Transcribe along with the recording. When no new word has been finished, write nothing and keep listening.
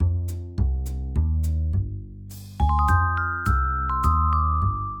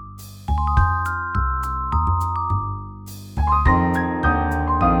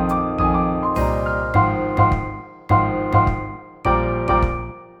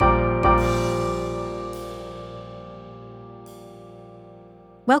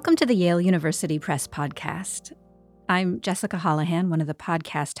Welcome to the Yale University Press podcast. I'm Jessica Holohan, one of the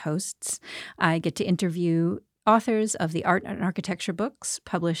podcast hosts. I get to interview authors of the art and architecture books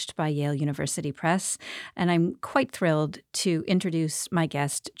published by Yale University Press, and I'm quite thrilled to introduce my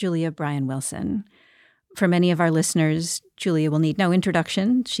guest, Julia Bryan-Wilson. For many of our listeners, Julia will need no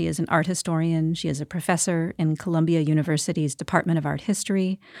introduction. She is an art historian. She is a professor in Columbia University's Department of Art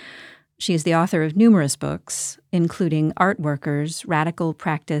History. She is the author of numerous books, including Art Workers, Radical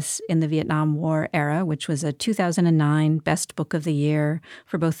Practice in the Vietnam War Era, which was a 2009 Best Book of the Year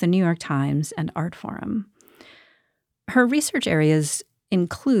for both the New York Times and Art Forum. Her research areas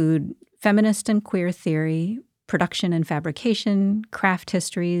include feminist and queer theory, production and fabrication, craft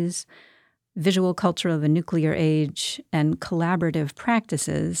histories, visual culture of a nuclear age, and collaborative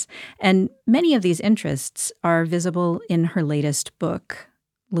practices. And many of these interests are visible in her latest book,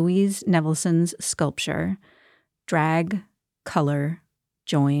 Louise Nevelson's sculpture, Drag, Color,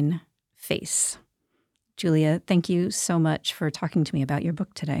 Join, Face. Julia, thank you so much for talking to me about your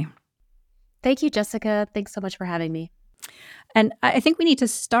book today. Thank you, Jessica. Thanks so much for having me. And I think we need to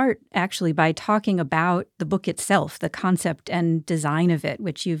start actually by talking about the book itself, the concept and design of it,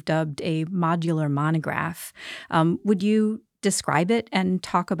 which you've dubbed a modular monograph. Would you describe it and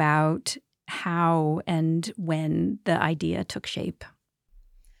talk about how and when the idea took shape?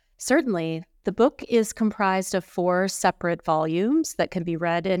 Certainly. The book is comprised of 4 separate volumes that can be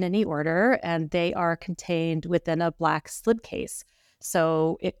read in any order, and they are contained within a black slipcase.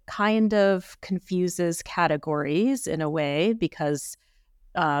 So it kind of confuses categories in a way because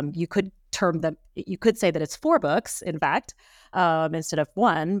you could say that it's 4 books, in fact, instead of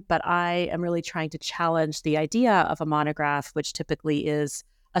 1. But I am really trying to challenge the idea of a monograph, which typically is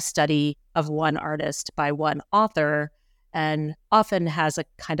a study of one artist by one author, and often has a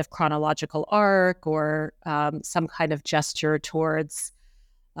kind of chronological arc or some kind of gesture towards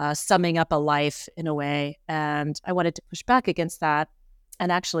summing up a life in a way. And I wanted to push back against that and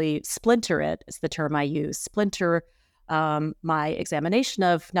actually splinter it, is the term I use, splinter my examination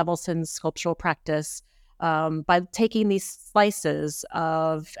of Nevelson's sculptural practice by taking these slices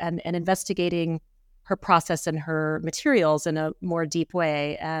of and investigating her process and her materials in a more deep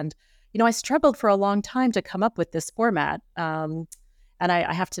way. And I struggled for a long time to come up with this format. And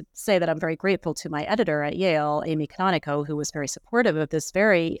I have to say that I'm very grateful to my editor at Yale, Amy Canonico, who was very supportive of this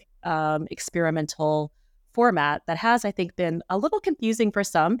very experimental format that has, I think, been a little confusing for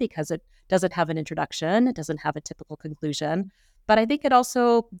some because it doesn't have an introduction, it doesn't have a typical conclusion. But I think it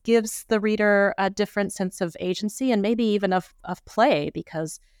also gives the reader a different sense of agency and maybe even of play,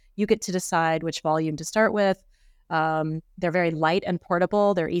 because you get to decide which volume to start with. They're very light and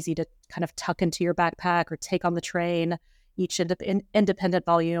portable. They're easy to kind of tuck into your backpack or take on the train, each independent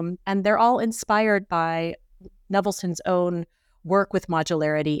volume. And they're all inspired by Nevelson's own work with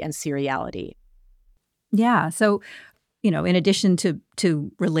modularity and seriality. Yeah. So, in addition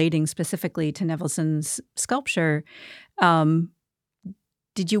to relating specifically to Nevelson's sculpture,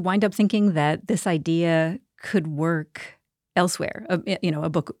 did you wind up thinking that this idea could work elsewhere? A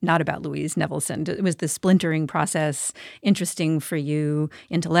book not about Louise Nevelson. Was the splintering process interesting for you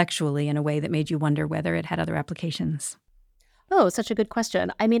intellectually in a way that made you wonder whether it had other applications? Oh, such a good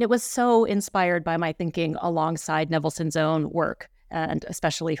question. I mean, it was so inspired by my thinking alongside Nevelson's own work, and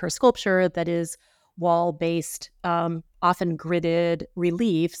especially her sculpture that is wall-based, often gridded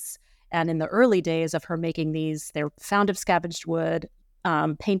reliefs. And in the early days of her making these, they're found of scavenged wood,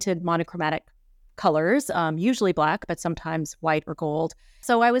 painted monochromatic colors, usually black, but sometimes white or gold.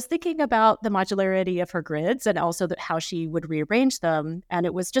 So I was thinking about the modularity of her grids and also how she would rearrange them. And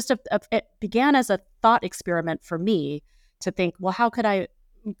it was just it began as a thought experiment for me to think, well, how could I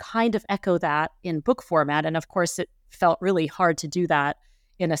kind of echo that in book format? And of course, it felt really hard to do that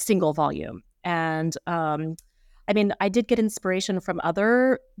in a single volume. And I did get inspiration from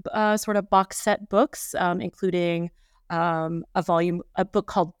other sort of box set books, including a book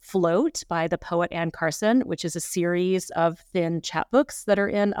called Float by the poet Anne Carson, which is a series of thin chapbooks that are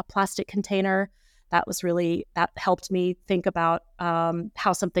in a plastic container. That helped me think about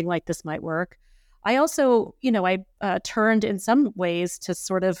how something like this might work. I also, I turned in some ways to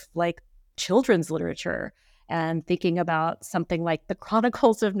sort of like children's literature and thinking about something like the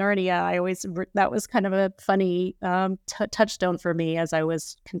Chronicles of Narnia. That was kind of a funny touchstone for me as I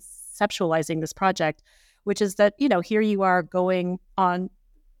was conceptualizing this project, which is that, here you are going on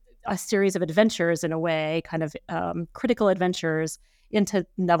a series of adventures in a way, kind of critical adventures into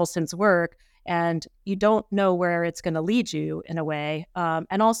Nevelson's work, and you don't know where it's going to lead you in a way.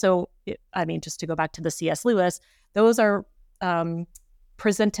 And also, just to go back to the C.S. Lewis, those are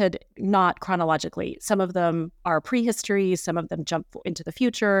presented not chronologically. Some of them are prehistory, some of them jump into the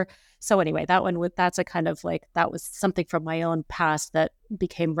future. So anyway, that's a kind of like, that was something from my own past that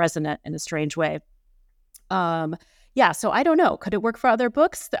became resonant in a strange way. So I don't know. Could it work for other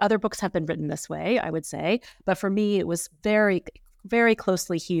books? The other books have been written this way, I would say. But for me, it was very, very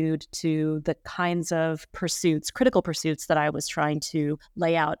closely hewed to the kinds of critical pursuits that I was trying to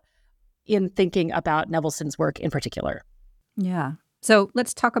lay out in thinking about Nevelson's work in particular. Yeah. So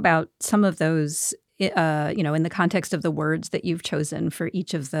let's talk about some of those, in the context of the words that you've chosen for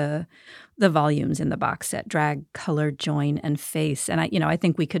each of the volumes in the box set: drag, color, join, and face. And I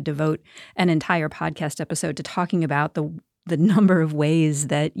think we could devote an entire podcast episode to talking about the number of ways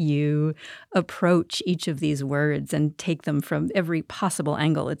that you approach each of these words and take them from every possible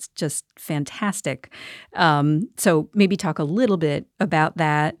angle. It's just fantastic. So maybe talk a little bit about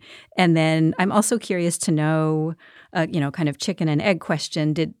that. And then I'm also curious to know, kind of chicken and egg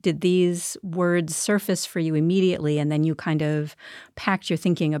question. Did these words surface for you immediately, and then you kind of packed your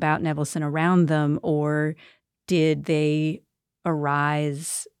thinking about Nevelson around them, or did they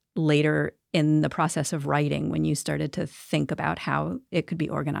arise later in the process of writing when you started to think about how it could be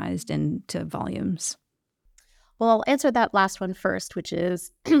organized into volumes? Well, I'll answer that last one first, which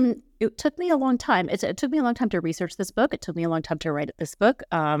is it took me a long time. It took me a long time to research this book. It took me a long time to write this book.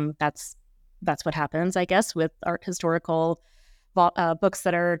 That's what happens, I guess, with art historical books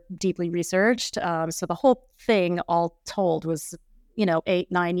that are deeply researched. So the whole thing, all told, was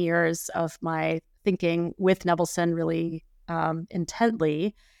 8-9 years of my thinking with Nevelson really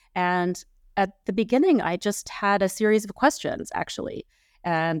intently. And at the beginning, I just had a series of questions, actually.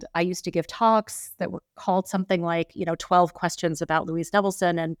 And I used to give talks that were called something like, 12 questions about Louise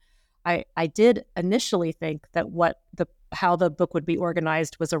Nevelson. And I did initially think that how the book would be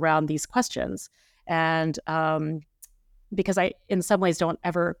organized was around these questions. And because I, in some ways, don't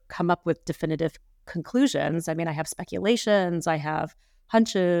ever come up with definitive conclusions. I mean, I have speculations, I have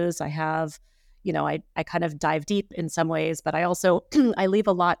hunches, I have, I kind of dive deep in some ways, but I also, I leave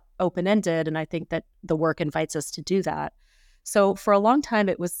a lot open-ended, and I think that the work invites us to do that. So for a long time,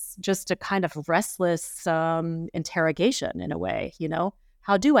 it was just a kind of restless interrogation in a way,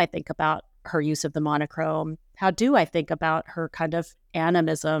 How do I think about her use of the monochrome? How do I think about her kind of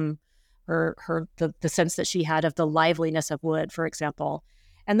animism, the sense that she had of the liveliness of wood, for example?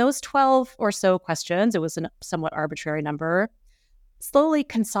 And those 12 or so questions, it was a somewhat arbitrary number, slowly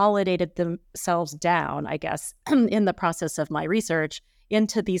consolidated themselves down, I guess, in the process of my research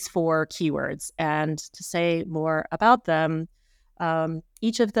into these 4 keywords. And to say more about them,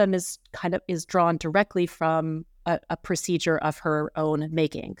 each of them is drawn directly from a procedure of her own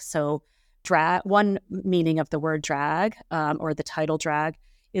making. So one meaning of the word drag, or the title drag,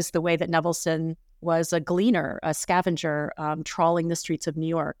 is the way that Nevelson was a gleaner, a scavenger, trawling the streets of New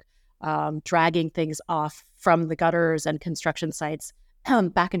York, dragging things off from the gutters and construction sites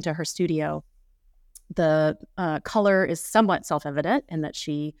back into her studio. The color is somewhat self-evident in that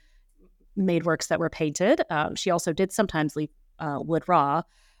she made works that were painted. She also did sometimes leave wood raw,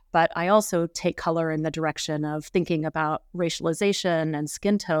 but I also take color in the direction of thinking about racialization and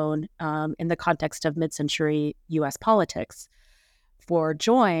skin tone in the context of mid-century U.S. politics. For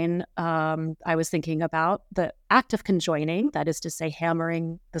join, I was thinking about the act of conjoining, that is to say,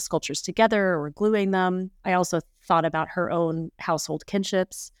 hammering the sculptures together or gluing them. I also thought about her own household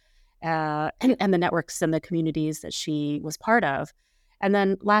kinships and the networks and the communities that she was part of. And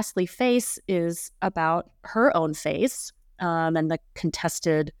then lastly, face is about her own face and the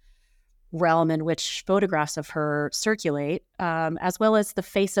contested realm in which photographs of her circulate, as well as the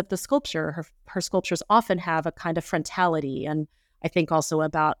face of the sculpture. Her sculptures often have a kind of frontality, and I think also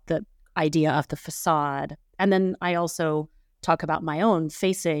about the idea of the facade. And then I also talk about my own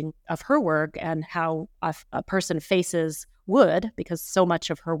facing of her work and how a person faces wood, because so much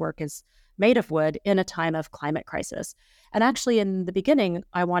of her work is made of wood in a time of climate crisis. And actually, in the beginning,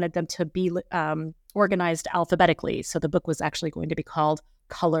 I wanted them to be organized alphabetically. So the book was actually going to be called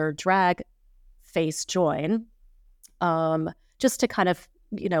Color, Drag, Face, Join, just to kind of,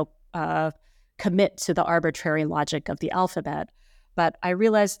 commit to the arbitrary logic of the alphabet. But I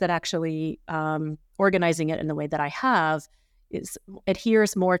realized that actually organizing it in the way that I have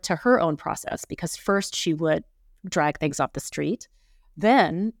adheres more to her own process, because first she would drag things off the street.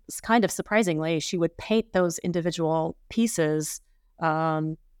 Then, kind of surprisingly, she would paint those individual pieces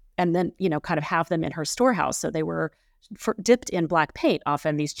and then, kind of have them in her storehouse. So they were dipped in black paint,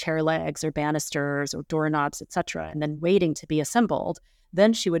 often these chair legs or banisters or doorknobs, etc., and then waiting to be assembled.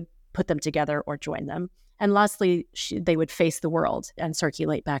 Then she would put them together or join them. And lastly, they would face the world and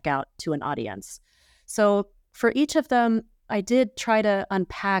circulate back out to an audience. So for each of them, I did try to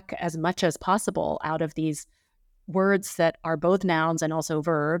unpack as much as possible out of these words that are both nouns and also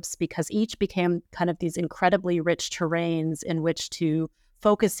verbs, because each became kind of these incredibly rich terrains in which to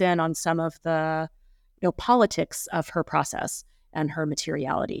focus in on some of the politics of her process and her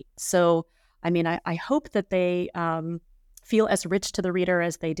materiality. So, I mean, I hope that they feel as rich to the reader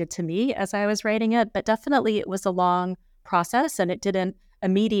as they did to me as I was writing it, but definitely it was a long process and it didn't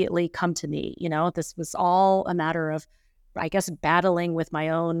immediately come to me. This was all a matter of, I guess, battling with my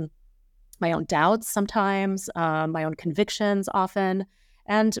own doubts sometimes, my own convictions often,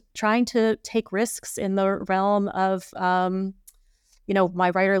 and trying to take risks in the realm of, my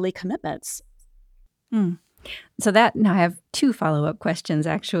writerly commitments. Mm. So now I have two follow-up questions,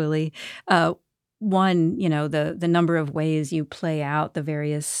 actually. One, the number of ways you play out the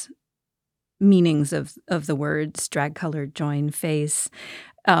various meanings of the words drag, color, join, face,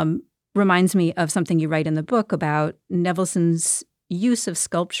 reminds me of something you write in the book about Nevelson's use of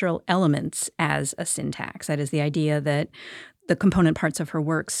sculptural elements as a syntax. That is the idea that the component parts of her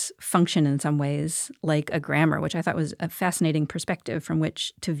works function in some ways like a grammar, which I thought was a fascinating perspective from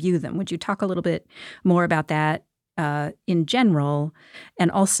which to view them. Would you talk a little bit more about that in general,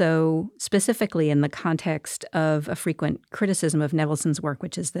 and also specifically in the context of a frequent criticism of Nevelson's work,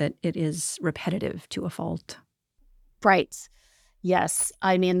 which is that it is repetitive to a fault? Right. Yes.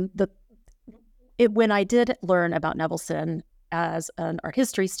 I mean, when I did learn about Nevelson as an art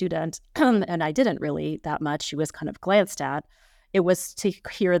history student, and I didn't really that much, she was kind of glanced at, it was to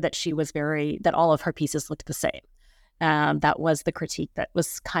hear that that all of her pieces looked the same. That was the critique, that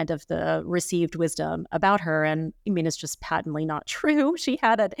was kind of the received wisdom about her. And I mean, it's just patently not true. She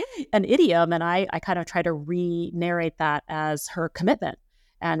had an idiom, and I kind of try to re-narrate that as her commitment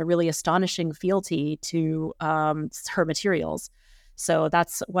and a really astonishing fealty to her materials. So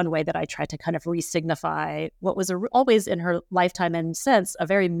that's one way that I tried to kind of re-signify what was always in her lifetime and since a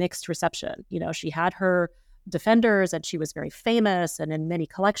very mixed reception. She had her defenders and she was very famous and in many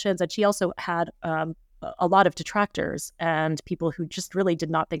collections. And she also had a lot of detractors and people who just really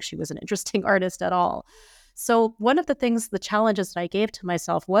did not think she was an interesting artist at all. So one of the challenges that I gave to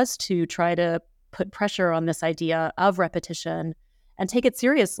myself was to try to put pressure on this idea of repetition and take it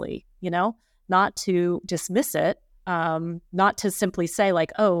seriously, not to dismiss it. Not to simply say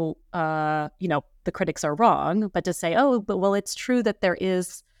like, the critics are wrong, but to say, it's true that there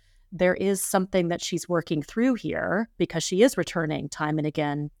is something that she's working through here, because she is returning time and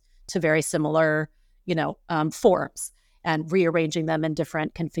again to very similar, forms and rearranging them in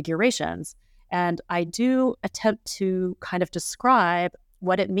different configurations. And I do attempt to kind of describe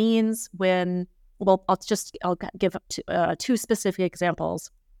what it means when, I'll give two specific examples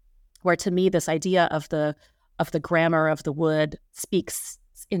where to me this idea of the grammar of the wood speaks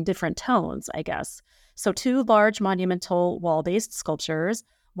in different tones, I guess. So two large monumental wall-based sculptures,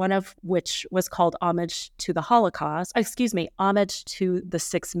 one of which was called Homage to the Holocaust, Homage to the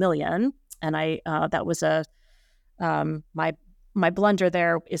 6 Million. And that was my blunder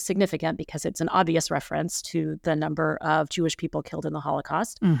there is significant because it's an obvious reference to the number of Jewish people killed in the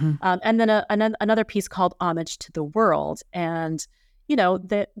Holocaust. Mm-hmm. And then another piece called Homage to the World. And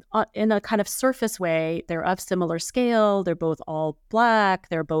that in a kind of surface way, they're of similar scale. They're both all black.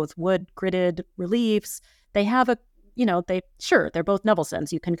 They're both wood gridded reliefs. They have they're both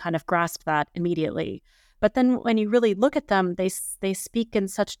Nevelsons. You can kind of grasp that immediately. But then when you really look at them, they speak in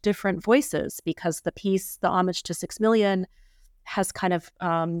such different voices, because the piece, the Homage to 6 Million, has kind of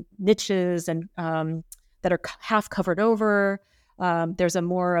niches and that are half covered over. There's a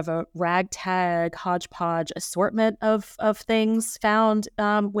more of a ragtag, hodgepodge assortment of things found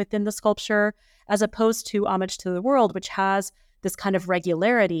within the sculpture, as opposed to Homage to the World, which has this kind of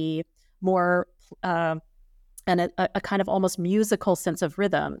regularity, more and a kind of almost musical sense of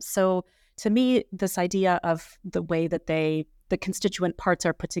rhythm. So to me, this idea of the way that the constituent parts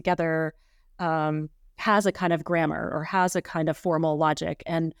are put together has a kind of grammar, or has a kind of formal logic.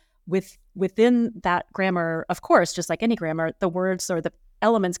 And within that grammar, of course, just like any grammar, the words or the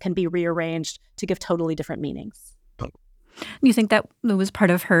elements can be rearranged to give totally different meanings. Do you think that was part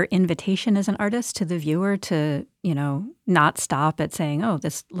of her invitation as an artist to the viewer to, not stop at saying, oh,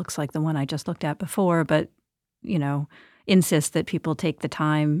 this looks like the one I just looked at before, but, insist that people take the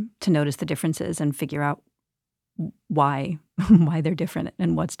time to notice the differences and figure out why they're different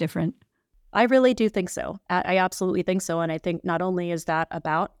and what's different? I really do think so. I absolutely think so. And I think not only is that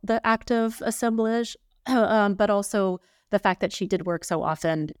about the act of assemblage, but also the fact that she did work so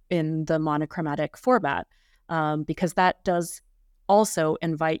often in the monochromatic format, because that does also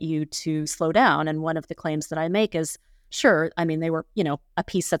invite you to slow down. And one of the claims that I make is, sure, I mean, they were, a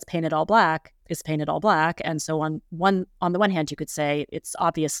piece that's painted all black is painted all black. And so on the one hand, you could say it's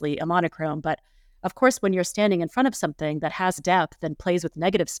obviously a monochrome, but of course, when you're standing in front of something that has depth and plays with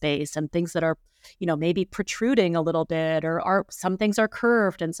negative space and things that are, maybe protruding a little bit, or some things are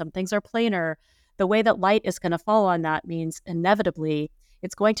curved and some things are planar, the way that light is going to fall on that means inevitably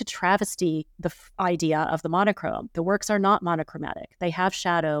it's going to travesty the idea of the monochrome. The works are not monochromatic. They have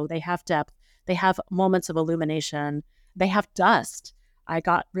shadow, they have depth, they have moments of illumination, they have dust. I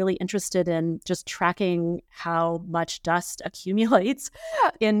got really interested in just tracking how much dust accumulates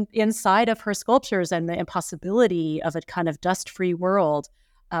inside of her sculptures and the impossibility of a kind of dust-free world.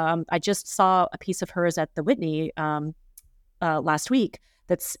 I just saw a piece of hers at the Whitney last week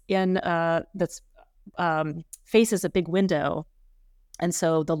that's faces a big window. And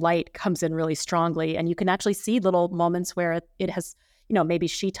so the light comes in really strongly, and you can actually see little moments where it has, maybe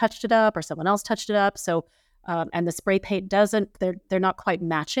she touched it up or someone else touched it up. So, and the spray paint they're not quite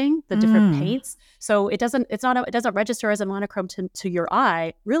matching the different paints. So it doesn't register as a monochrome to your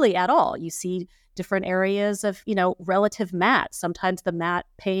eye really at all. You see different areas of, relative matte. Sometimes the matte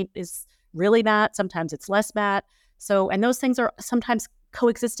paint is really matte, sometimes it's less matte. So, and those things are sometimes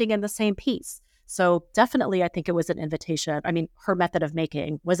coexisting in the same piece. So definitely, I think it was an invitation. I mean, her method of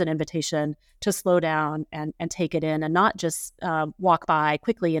making was an invitation to slow down and take it in, and not just walk by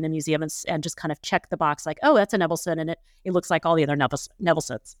quickly in a museum and just kind of check the box like, oh, that's a Nevelson, and it looks like all the other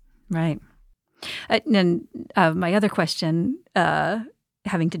Nevelsons. Right. And my other question,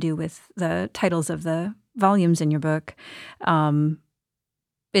 having to do with the titles of the volumes in your book,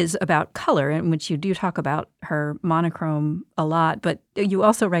 is about color, in which you do talk about her monochrome a lot, but you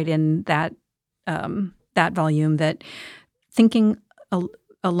also write in that volume that thinking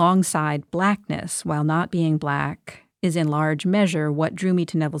alongside blackness while not being black is in large measure what drew me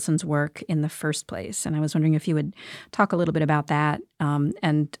to Nevelson's work in the first place. And I was wondering if you would talk a little bit about that,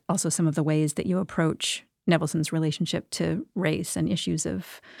 and also some of the ways that you approach Nevelson's relationship to race and issues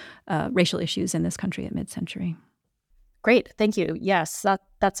of racial issues in this country at mid-century. Great, thank you. Yes,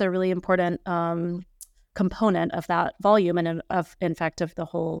 that's a really important component of that volume and in fact of the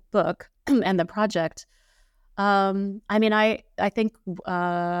whole book and the project. I think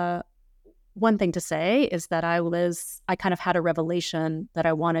one thing to say is that I kind of had a revelation that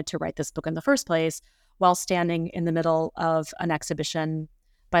I wanted to write this book in the first place while standing in the middle of an exhibition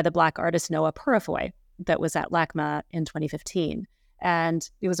by the Black artist Noah Purifoy that was at LACMA in 2015. And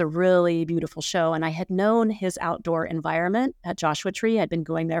it was a really beautiful show. And I had known his outdoor environment at Joshua Tree. I'd been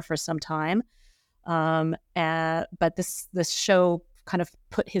going there for some time. But this show kind of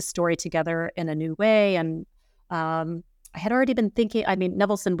put his story together in a new way. And I had already been thinking,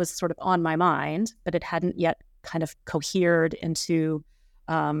 Nevelson was sort of on my mind, but it hadn't yet kind of cohered into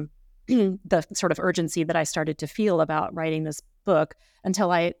the sort of urgency that I started to feel about writing this book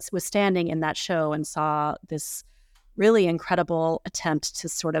until I was standing in that show and saw this really incredible attempt to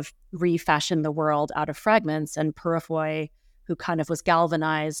sort of refashion the world out of fragments. And Purifoy, who kind of was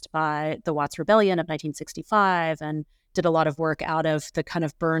galvanized by the Watts Rebellion of 1965 and did a lot of work out of the kind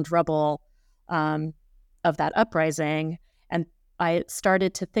of burned rubble of that uprising. And I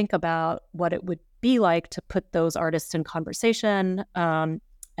started to think about what it would be like to put those artists in conversation. And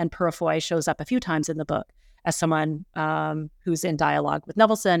Purifoy shows up a few times in the book as someone who's in dialogue with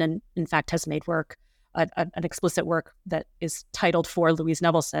Nevelson, and in fact has made work, an explicit work that is titled for Louise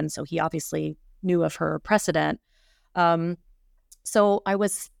Nevelson. So he obviously knew of her precedent. So I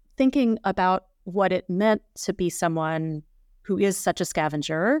was thinking about what it meant to be someone who is such a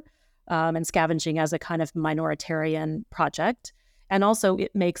scavenger, and scavenging as a kind of minoritarian project. And also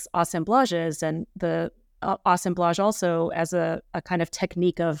it makes assemblages, and the assemblage also as a kind of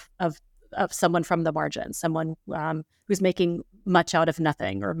technique of someone from the margins, someone who's making much out of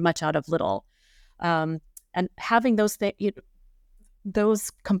nothing or much out of little. And having those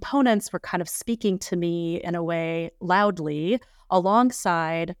components were kind of speaking to me in a way loudly,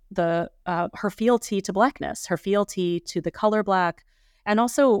 alongside her fealty to blackness, her fealty to the color black, and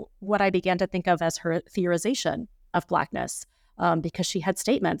also what I began to think of as her theorization of blackness, because she had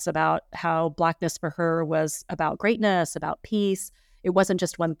statements about how blackness for her was about greatness, about peace. It wasn't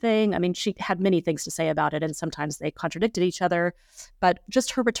just one thing. I mean, she had many things to say about it, and sometimes they contradicted each other. But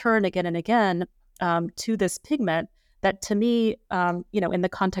just her return again and again to this pigment that, to me, in the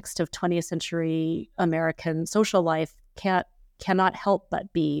context of 20th century American social life, cannot help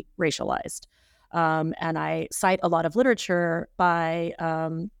but be racialized. And I cite a lot of literature by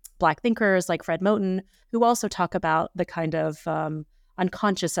Black thinkers like Fred Moten, who also talk about the kind of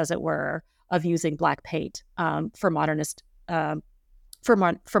unconscious, as it were, of using black paint for modernist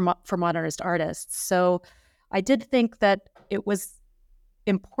for modernist artists. So I did think that it was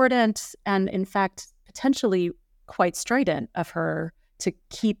important and, in fact, potentially quite strident of her to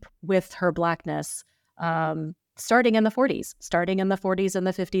keep with her Blackness, starting in the 40s and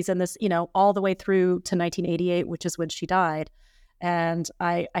the 50s, and this, all the way through to 1988, which is when she died. And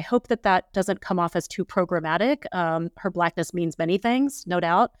I hope that doesn't come off as too programmatic. Her Blackness means many things, no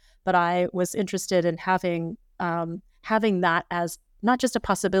doubt, but I was interested in having that as not just a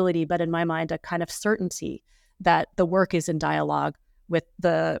possibility, but in my mind, a kind of certainty that the work is in dialogue with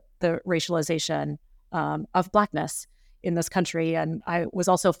the racialization of Blackness in this country. And I was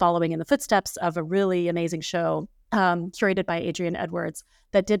also following in the footsteps of a really amazing show curated by Adrienne Edwards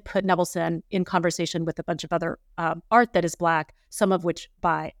that did put Nevelson in conversation with a bunch of other art that is Black, some of which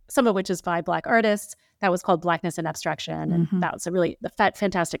is by Black artists. That was called Blackness in Abstraction, and that was a really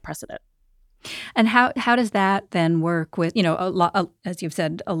fantastic precedent. And how does that then work with, as you've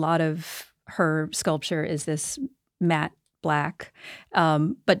said, a lot of her sculpture is this matte black,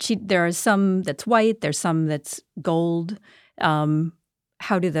 but there are some that's white, there's some that's gold.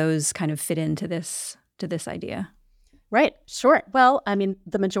 How do those kind of fit into this idea? Right, sure. Well, I mean,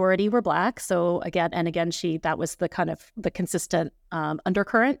 the majority were Black, so again, that was the kind of the consistent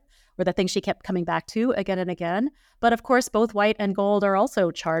undercurrent, or the thing she kept coming back to again and again. But of course, both white and gold are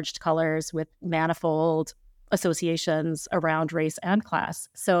also charged colors with manifold associations around race and class.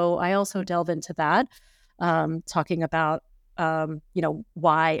 So I also delve into that, talking about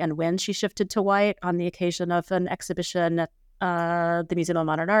why and when she shifted to white on the occasion of an exhibition at the Museum of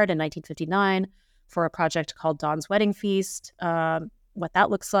Modern Art in 1959 for a project called Dawn's Wedding Feast, what that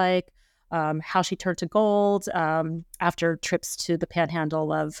looks like, how she turned to gold after trips to the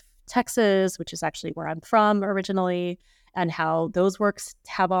panhandle of Texas, which is actually where I'm from originally, and how those works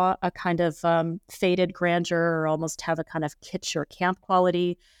have a kind of faded grandeur, or almost have a kind of kitsch or camp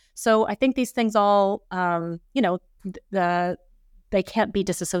quality. So I think these things all, they can't be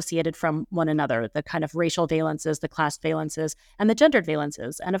disassociated from one another, the kind of racial valences, the class valences, and the gendered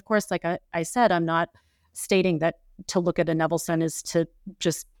valences. And of course, like I said, I'm not stating that to look at a Nevelson is to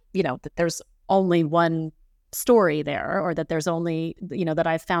just, that there's only one story there, or that there's only, that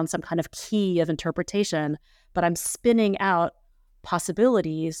I've found some kind of key of interpretation, but I'm spinning out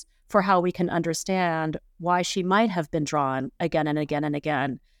possibilities for how we can understand why she might have been drawn again and again and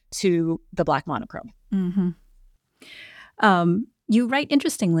again to the Black monochrome. Mm-hmm. You write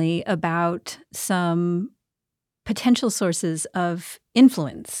interestingly about some potential sources of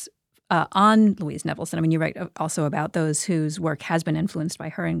influence on Louise Nevelson. I mean, you write also about those whose work has been influenced by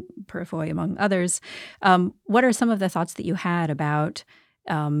her and Purifoy, among others. What are some of the thoughts that you had about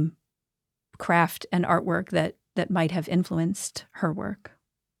craft and artwork that might have influenced her work?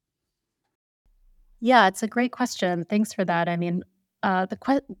 Yeah, it's a great question. Thanks for that. I mean,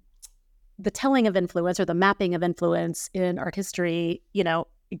 the telling of influence, or the mapping of influence in art history, it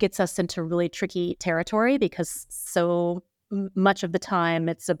gets us into really tricky territory, because so much of the time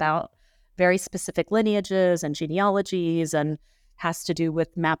it's about very specific lineages and genealogies, and has to do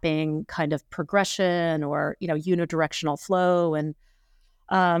with mapping kind of progression or, unidirectional flow. And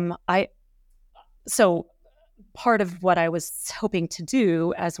so part of what I was hoping to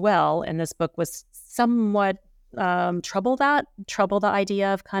do as well in this book was somewhat trouble the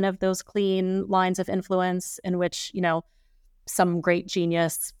idea of kind of those clean lines of influence in which, some great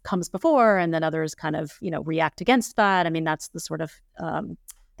genius comes before and then others kind of, react against that. I mean, that's the sort of,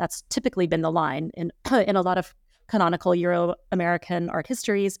 that's typically been the line in a lot of canonical Euro-American art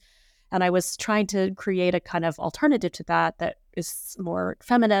histories. And I was trying to create a kind of alternative to that is more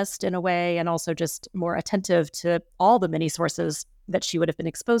feminist in a way, and also just more attentive to all the many sources that she would have been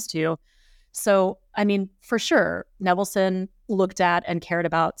exposed to. So, I mean, for sure, Nevelson looked at and cared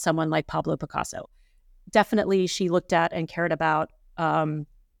about someone like Pablo Picasso. Definitely, she looked at and cared about, the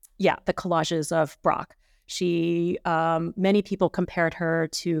collages of Braque. Many people compared her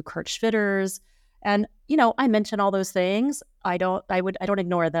to Kurt Schwitters. And, I mention all those things. I don't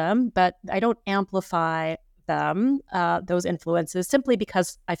ignore them, but I don't amplify them, those influences, simply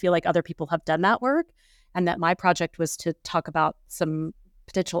because I feel like other people have done that work, and that my project was to talk about some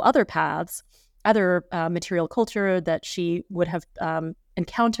potential other paths, other material culture that she would have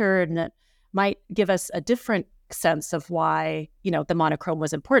encountered, and that might give us a different sense of why, the monochrome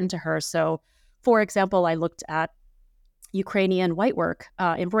was important to her. So, for example, I looked at Ukrainian whitework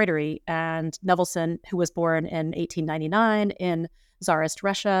embroidery, and Nevelson, who was born in 1899 in Tsarist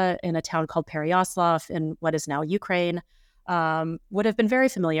Russia in a town called Pereyaslav in what is now Ukraine, would have been very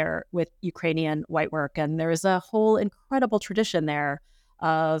familiar with Ukrainian whitework. And there is a whole incredible tradition there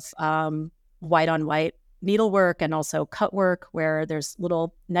of white on white needlework and also cut work, where there's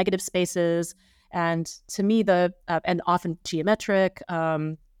little negative spaces And to me, and often geometric,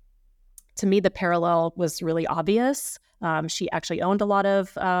 to me, the parallel was really obvious. She actually owned a lot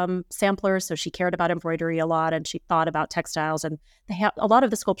of samplers, so she cared about embroidery a lot, and she thought about textiles. And a lot of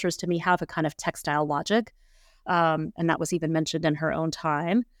the sculptures, to me, have a kind of textile logic, and that was even mentioned in her own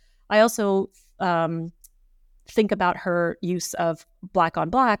time. I also think about her use of black on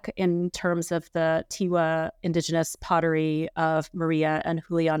black in terms of the Tiwa indigenous pottery of Maria and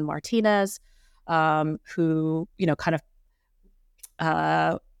Julian Martinez, who, kind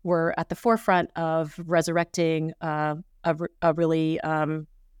of were at the forefront of resurrecting a really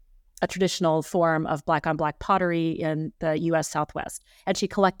a traditional form of black on black pottery in the U.S. Southwest. And she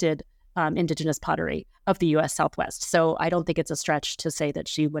collected indigenous pottery of the U.S. Southwest. So I don't think it's a stretch to say that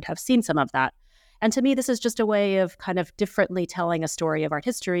she would have seen some of that. And to me, this is just a way of kind of differently telling a story of art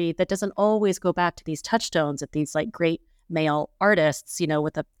history that doesn't always go back to these touchstones of these like great male artists,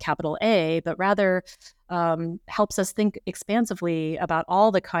 with a capital A, but rather helps us think expansively about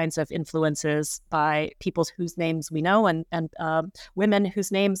all the kinds of influences by people whose names we know and women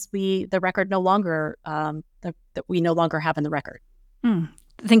whose names the record no longer that we no longer have in the record.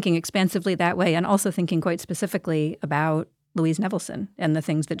 Thinking expansively that way, and also thinking quite specifically about Louise Nevelson and the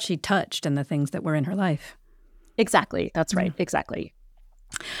things that she touched and the things that were in her life. Exactly. That's right. Exactly.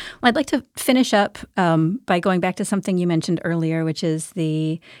 Well, I'd like to finish up by going back to something you mentioned earlier, which is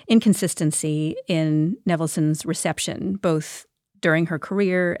the inconsistency in Nevelson's reception, both during her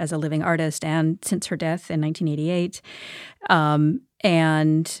career as a living artist and since her death in 1988.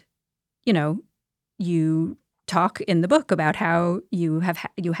 And, you talk in the book about how you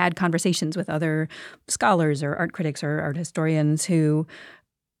had conversations with other scholars or art critics or art historians who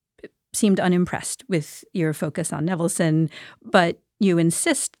seemed unimpressed with your focus on Nevelson, but you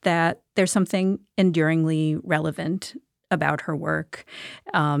insist that there's something enduringly relevant about her work,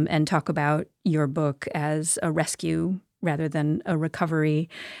 and talk about your book as a rescue rather than a recovery.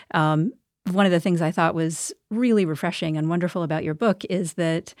 One of the things I thought was really refreshing and wonderful about your book is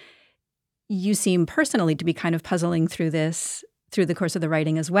that you seem personally to be kind of puzzling through this through the course of the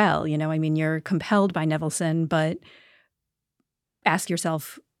writing as well. You're compelled by Nevelson, but ask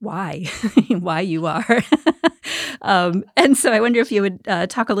yourself why, why you are. And so I wonder if you would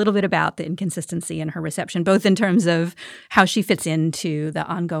talk a little bit about the inconsistency in her reception, both in terms of how she fits into the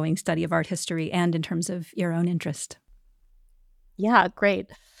ongoing study of art history and in terms of your own interest. Yeah,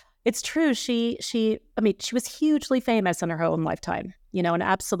 great. It's true. She was hugely famous in her own lifetime, an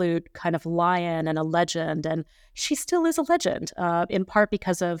absolute kind of lion and a legend. And she still is a legend, in part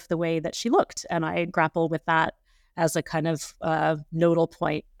because of the way that she looked. And I grapple with that as a kind of nodal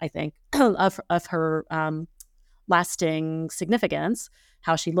point, I think, of her lasting significance,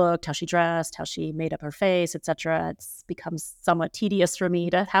 how she looked, how she dressed, how she made up her face, etc. It's become somewhat tedious for me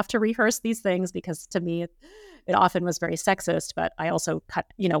to have to rehearse these things because to me it often was very sexist, but I also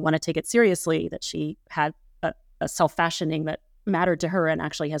want to take it seriously that she had a self-fashioning that mattered to her and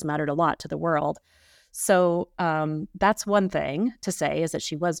actually has mattered a lot to the world. So that's one thing to say, is that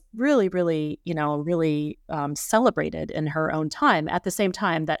she was really, really, really celebrated in her own time. At the same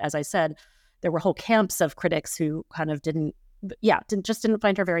time that, as I said, there were whole camps of critics who kind of didn't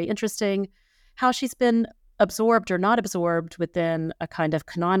find her very interesting. How she's been absorbed or not absorbed within a kind of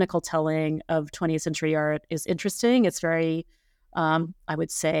canonical telling of 20th century art is interesting. It's very, I would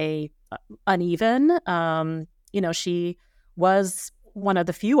say, uneven. She was one of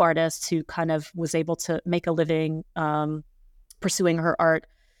the few artists who kind of was able to make a living pursuing her art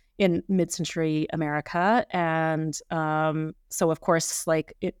in mid-century America. And so, of course,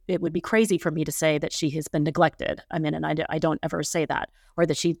 like it would be crazy for me to say that she has been neglected. And I don't ever say that, or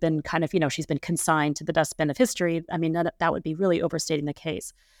that she's been kind of, she's been consigned to the dustbin of history. That would be really overstating the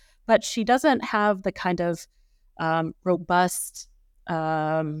case. But she doesn't have the kind of robust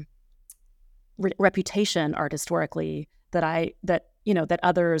reputation art historically that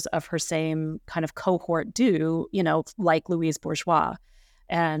others of her same kind of cohort do, like Louise Bourgeois.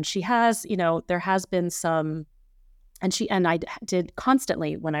 And she has, there has been some, and I did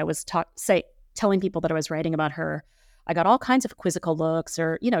constantly when I was telling people that I was writing about her, I got all kinds of quizzical looks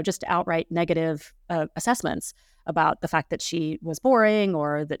or, just outright negative assessments about the fact that she was boring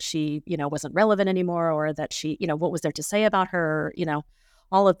or that she, wasn't relevant anymore, or that she, what was there to say about her,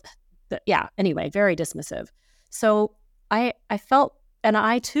 all of anyway, very dismissive. So I felt, and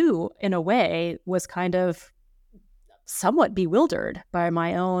I too, in a way, was kind of somewhat bewildered by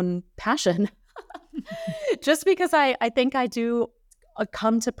my own passion, just because I think I do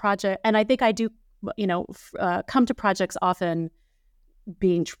come to project, and I think I do, come to projects often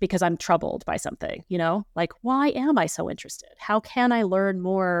because I'm troubled by something, like, why am I so interested? How can I learn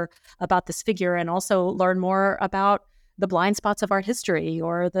more about this figure and also learn more about the blind spots of art history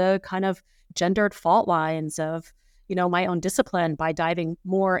or the kind of gendered fault lines of, my own discipline by diving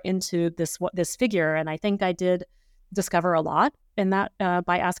more into this figure? And I think I did discover a lot in that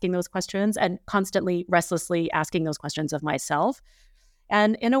by asking those questions and constantly, restlessly asking those questions of myself.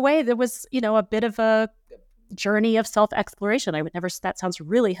 And in a way, there was, a bit of a journey of self-exploration. I would never, that sounds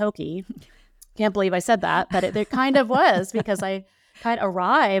really hokey. Can't believe I said that, but it kind of was, because I kind of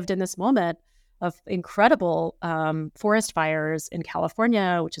arrived in this moment of incredible forest fires in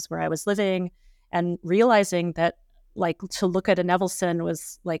California, which is where I was living, and realizing that like to look at a Nevelson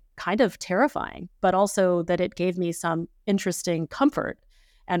was like kind of terrifying, but also that it gave me some interesting comfort,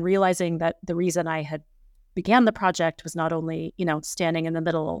 and realizing that the reason I had began the project was not only, standing in the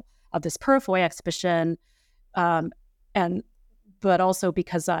middle of this Purifoy exhibition, but also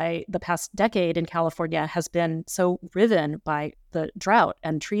because the past decade in California has been so riven by the drought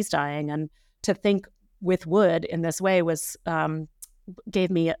and trees dying, and to think with wood in this way was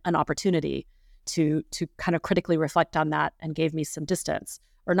gave me an opportunity to kind of critically reflect on that, and gave me some distance,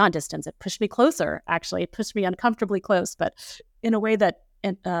 or not distance. It pushed me closer. Actually, it pushed me uncomfortably close, but in a way that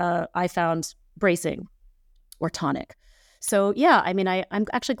I found bracing or tonic. So yeah, I mean, I'm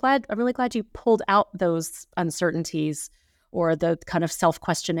actually glad. I'm really glad you pulled out those uncertainties or the kind of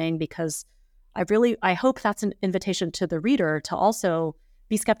self-questioning, because I hope that's an invitation to the reader to also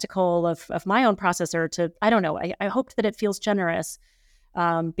be skeptical of my own process, or to, I don't know. I hope that it feels generous,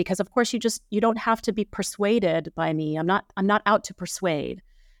 because of course you don't have to be persuaded by me. I'm not out to persuade.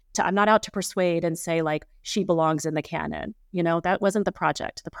 I'm not out to persuade and say like she belongs in the canon. That wasn't the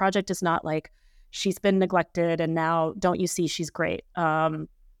project. The project is not like she's been neglected and now don't you see she's great. I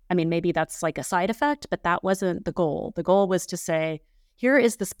mean, maybe that's like a side effect, but that wasn't the goal. The goal was to say, here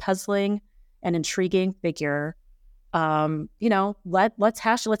is this puzzling and intriguing figure. Let's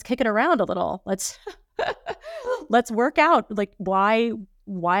kick it around a little. Let's work out like why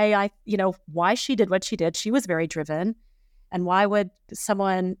she did what she did. She was very driven. And why would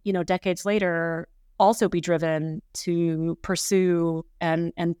someone, decades later also be driven to pursue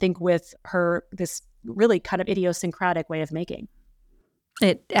and think with her this really kind of idiosyncratic way of making?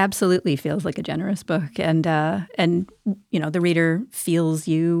 It absolutely feels like a generous book, and the reader feels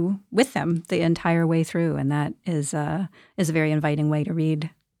you with them the entire way through, and that is a very inviting way to read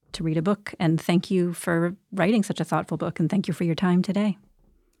a book. And thank you for writing such a thoughtful book, and thank you for your time today.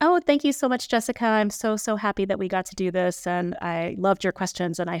 Oh, thank you so much, Jessica. I'm so happy that we got to do this, and I loved your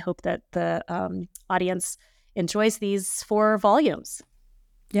questions, and I hope that the audience enjoys these 4 volumes.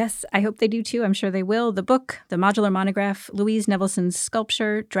 Yes, I hope they do too. I'm sure they will. The book, the modular monograph, Louise Nevelson's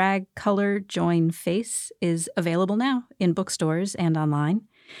Sculpture, Drag, Color, Join, Face, is available now in bookstores and online.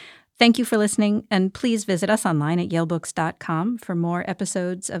 Thank you for listening, and please visit us online at yalebooks.com for more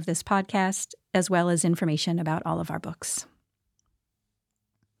episodes of this podcast, as well as information about all of our books.